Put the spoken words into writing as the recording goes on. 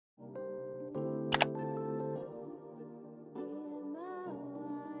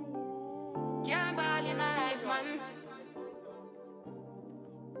man.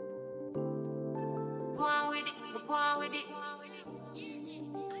 Go on with it, go on with it.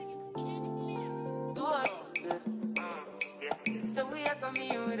 Do us. So we are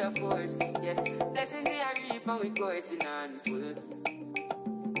coming in with a force. Yeah, blessing the reap and we coursing on full.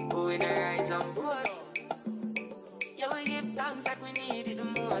 Oh, we rise and boast. Yeah, we give thanks like we need it the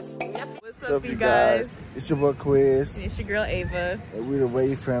most. What's up, you guys? It's your boy Quiz. And it's your girl Ava. And we're the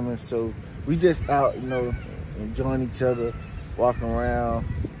Wave family, so we just out, you know, enjoying each other, walking around.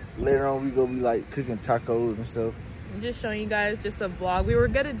 Later on, we gonna be like cooking tacos and stuff. I'm just showing you guys just a vlog. We were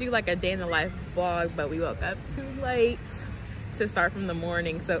gonna do like a day in the life vlog, but we woke up too late to start from the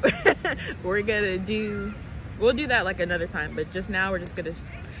morning. So we'll do that like another time. But just now, it's just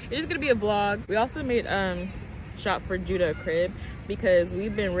gonna be a vlog. We also made shop for Judah a crib because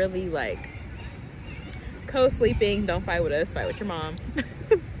we've been really like co-sleeping. Don't fight with us, fight with your mom.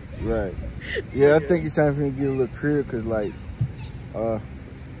 Right. Yeah, I think it's time for me to get a little crib because like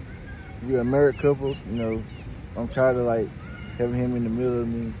we're a married couple, you know. I'm tired of like having him in the middle of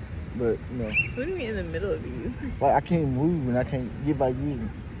me, but you know. What do you mean in the middle of you? Like I can't move and I can't get by you.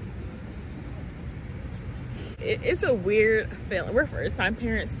 It's a weird feeling. We're first time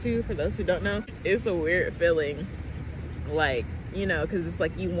parents too, for those who don't know. It's a weird feeling, like, you know, because it's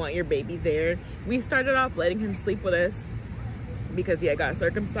like you want your baby there. We started off letting him sleep with us because he had got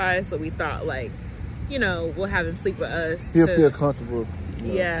circumcised, so we thought like, you know, we'll have him sleep with us. He'll feel comfortable. You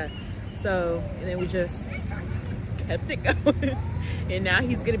know? Yeah. So, and then we just kept it going. And now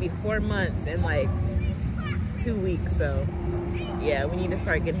he's gonna be 4 months in like 2 weeks, so yeah, we need to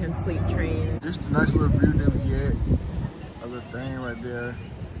start getting him sleep trained. Just a nice little view that we get. A little thing right there.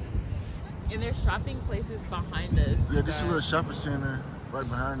 And there's shopping places behind us. Yeah, this is a little shopping center right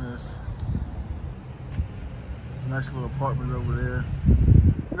behind us. Nice little apartment over there.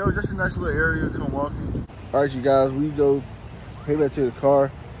 You know, just a nice little area to come walking. All right, you guys, we go head back to the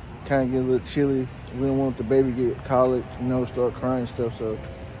car. Kind of get a little chilly. We don't want the baby to get colic, you know, start crying and stuff, so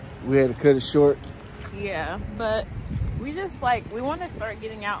we had to cut it short. Yeah, but we just like, we want to start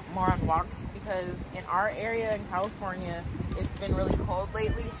getting out more on walks because in our area in California, it's been really cold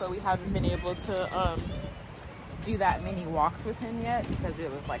lately, so we haven't been able to do that many walks with him yet because it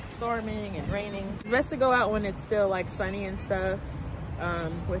was like storming and raining. It's best to go out when it's still like sunny and stuff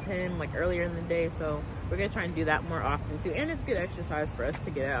with him like earlier in the day, so we're gonna try and do that more often too, and it's good exercise for us to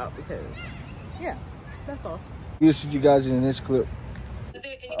get out because yeah, that's all. We'll see you guys in the next clip.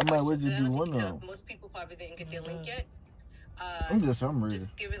 I might wait to do one of them. Most people probably didn't get their link yet. I'm ready.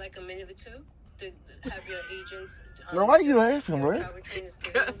 Just give it like a minute or two to have your agents. Bro, why you laughing, bro?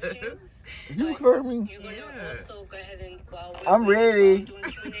 You heard me. You're going to also go ahead and I'm ready. Go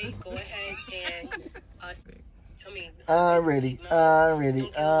ahead and I'm ready. I'm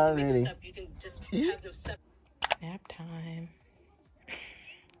ready. I'm ready. You can just have them nap time.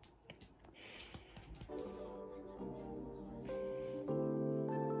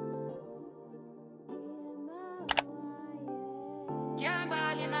 Can't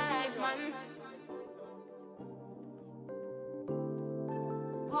ball in a life, man.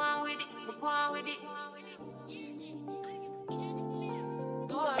 Go on with it, go on with it.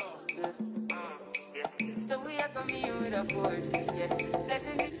 Do us. So we are coming with a force.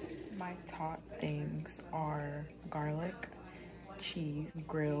 My top things are garlic, cheese,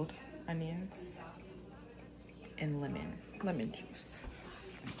 grilled onions, and lemon juice.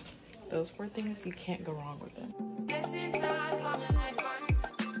 Those 4 things, you can't go wrong with them.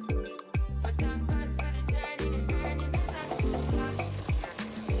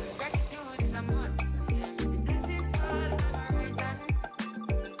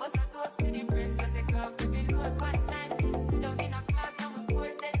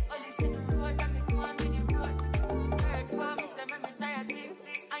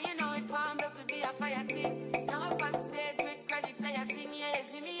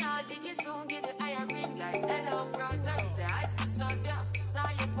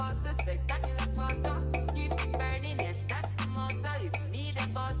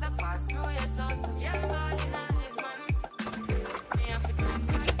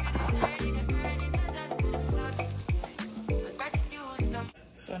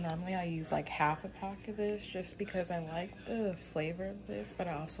 So normally I use like half a pack of this just because I like the flavor of this, but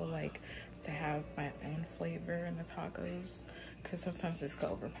I also like to have my own flavor in the tacos because sometimes this could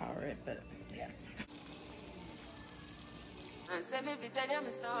overpower it, but yeah.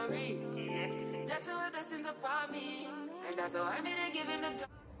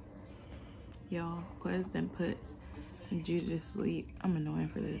 Y'all, Quez then put Judah to sleep. I'm annoying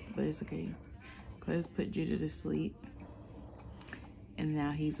for this, but it's okay. Quez put Judah to sleep. and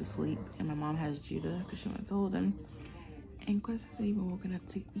now he's asleep. And my mom has Judah because she went and told him. And Quest hasn't even woken up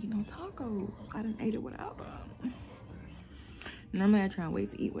to eat no tacos. I didn't eat it without him. Normally I try and wait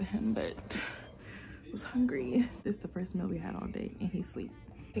to eat with him, but I was hungry. This is the first meal we had all day, and he's asleep.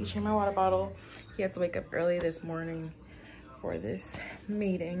 Picture my water bottle. He had to wake up early this morning for this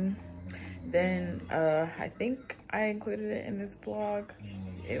meeting. Then I think I included it in this vlog,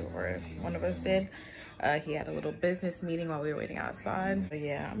 or one of us did. He had a little business meeting while we were waiting outside. But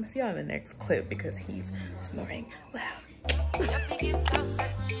yeah, I'm gonna see y'all in the next clip because he's snoring loud. We're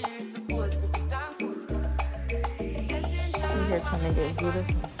here trying to get Judah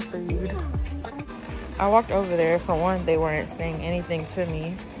some food. I walked over there. For one, they weren't saying anything to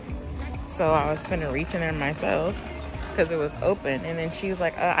me, so I was finna reach in there myself because it was open. And then she was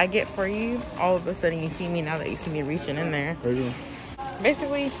like, I get for you. All of a sudden you see me now that you see me reaching in there.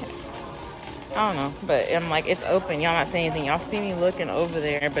 Basically, I don't know, but I'm like, it's open. Y'all not saying anything. Y'all see me looking over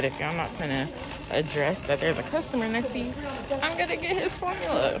there, but if y'all not gonna address that there's a customer next to you, I'm gonna get his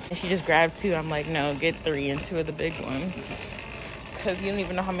formula. And she just grabbed 2. I'm like, no, get 3 and 2 of the big ones. Cause you don't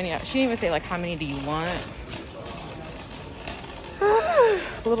even know how many. She didn't even say like, how many do you want?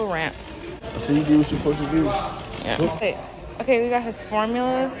 Little rant. So you do what you're supposed to do. Yeah. Okay, we got his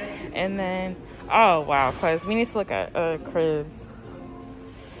formula, and then, oh wow, cause we need to look at cribs.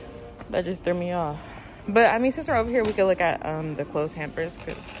 That just threw me off. But I mean, since we're over here, we could look at the clothes hampers.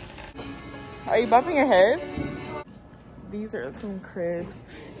 Cause are you bopping your head? These are some cribs.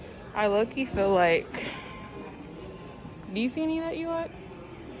 I low-key feel like. Do you see any that you like?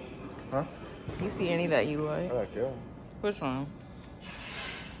 Huh? Do you see any that you like? I like that one. Which one?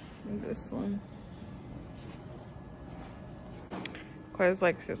 This one. Quite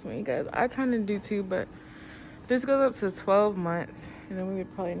like this one, you guys. I kind of do too, but this goes up to 12 months, and then we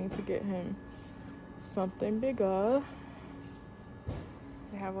would probably need to get him something bigger.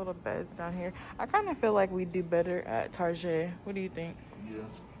 We have little beds down here. I kind of feel like we do better at Target. What do you think? Yeah.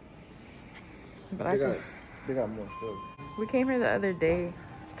 But they got more stuff. We came here the other day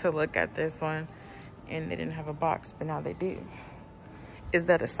to look at this one, and they didn't have a box, but now they do. Is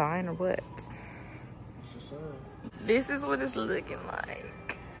that a sign or what? It's a sign. This is what it's looking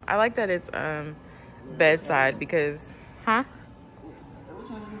like. I like that it's bedside because, huh?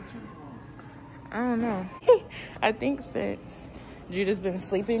 I don't know. I think since Judah's been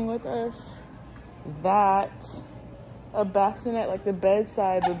sleeping with us, that a bassinet, like the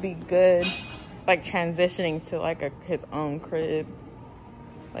bedside, would be good. Like transitioning to like his own crib,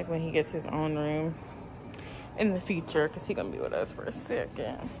 like when he gets his own room in the future, because he's gonna be with us for a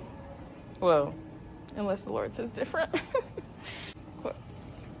second. Well, unless the Lord says different. What?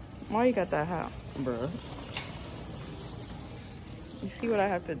 Why you got that hat, bruh? You see what I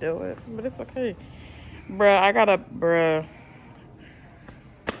have to deal with, but it's okay, bruh.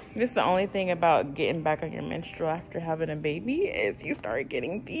 This is the only thing about getting back on your menstrual after having a baby is you start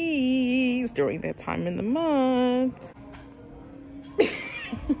getting these during that time in the month.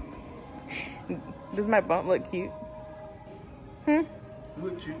 Does my bump look cute? You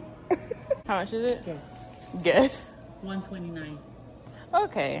look cute. How much is it? Yes. Guess. $129.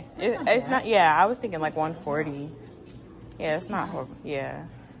 Okay. It's not, yeah, I was thinking like 140. Yeah, it's not horrible. Yeah.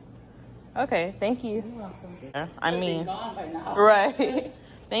 Okay, thank you. You're welcome. I mean, Gone by now. right.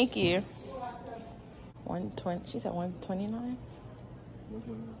 Thank you. 120. She said 129.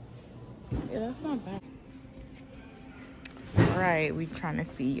 Yeah, that's not bad. All right, we trying to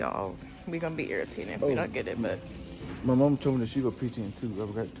see y'all. We gonna be irritated if we don't get it, but My mom told me that she go PT too. I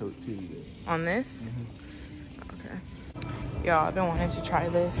forgot to tell you that. on this. Okay. Y'all, I've been wanting to try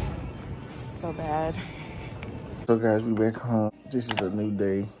this so bad. So guys, we back home. This is a new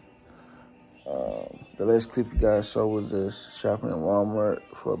day. The last clip you guys saw was us shopping at Walmart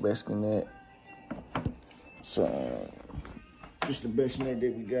for a bassinet. So, this the bassinet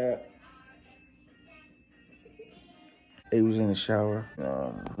that we got. It was in the shower.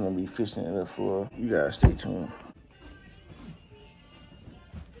 I'm gonna be fixing it up for you guys. Stay tuned.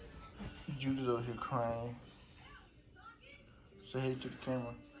 Judah's over here crying. Say hey to the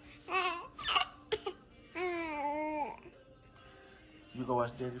camera. You go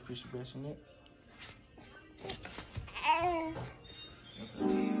watch Daddy fish the bassinet.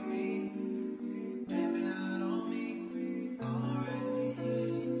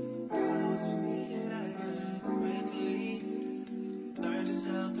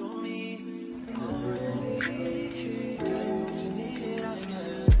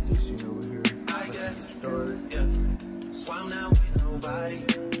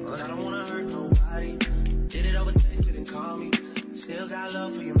 Still got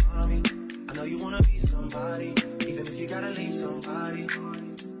love for your mommy. I know you wanna be somebody, even if you gotta leave somebody.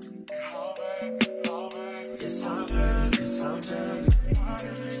 Yes, I'm hurting, yes, I'm jaded.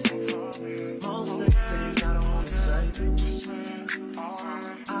 Most of the things I don't wanna say.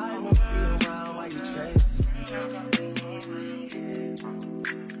 I won't be around while you chase.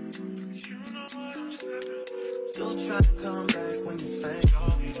 You'll try to come back when you faint.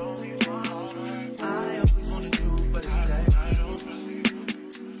 I always want the truth, but it's dangerous.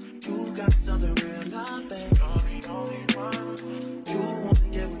 You got something real, not bad. You wanna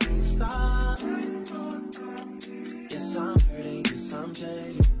get with me, stop. Yes, I'm hurting, yes, I'm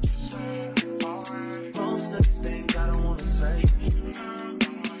jaded. Most of these things I don't wanna say.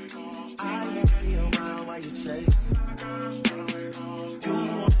 I won't be around while you chase. You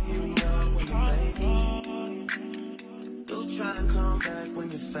wanna hear me up when you make it. You'll try and come back when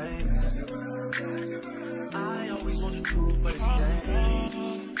you're famous. I always want the truth, but it's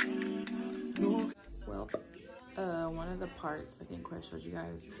dangerous. Well, one of the parts I think Quest showed you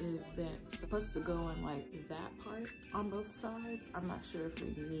guys is bent. Supposed to go in like that part on both sides. I'm not sure if we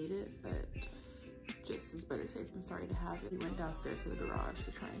need it, but just it's better safe than sorry to have it. He went downstairs to the garage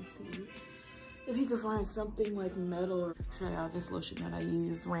to try and see if he could find something like metal or show y'all this lotion that I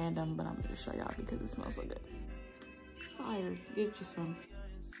use random, but I'm gonna show y'all because it smells so good. Fire, get you some.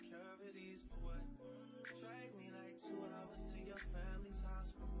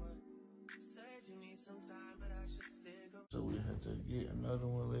 So we have to get another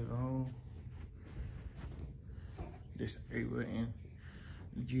one later on. This 8-button.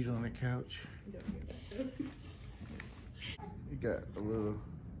 G's on the couch. We got a little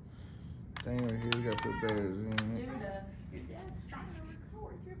thing right here. We got to put batteries in it.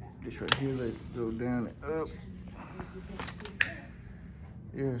 This right here, let go down and up.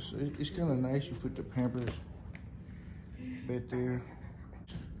 Yeah, so it's kind of nice. You put the Pampers back there.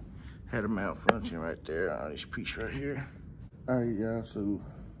 Had a malfunction right there on this piece right here. All right, y'all, so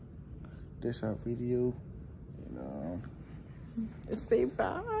that's our video. And, Say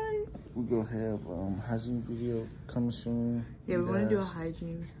bye. we're gonna have hygiene video coming soon. Yeah, we want to do a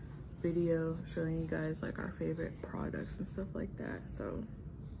hygiene video showing you guys like our favorite products and stuff like that. So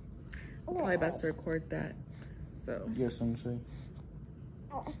I'm probably about to record that. So You got something to say?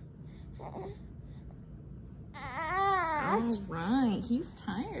 all right, he's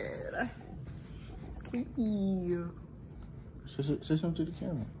tired. Sleepy. Say something to the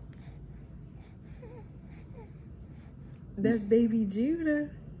camera. That's baby Judah.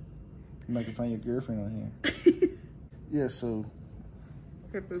 You might can find your girlfriend on here. Yeah, so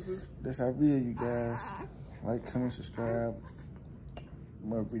that's our video, you guys. Like, comment, subscribe.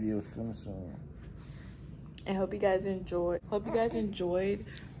 More videos coming soon. I hope you guys enjoyed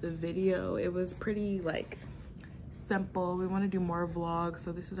the video. It was pretty like simple. We want to do more vlogs,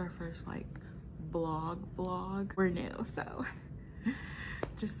 so this is our first like vlog. We're new, so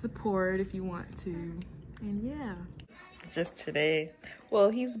just support if you want to. And yeah, just today, well,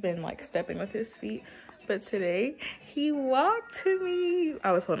 he's been like stepping with his feet, but today he walked to me.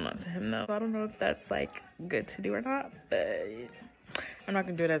 I was holding on to him though. I don't know if that's like good to do or not, but I'm not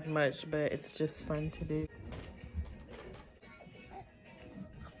gonna do it as much, but it's just fun to do.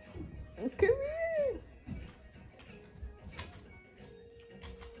 Come here.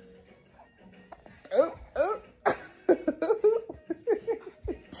 Oh, oh.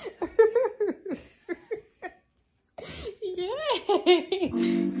 Yay.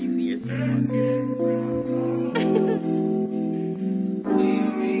 You see yourself.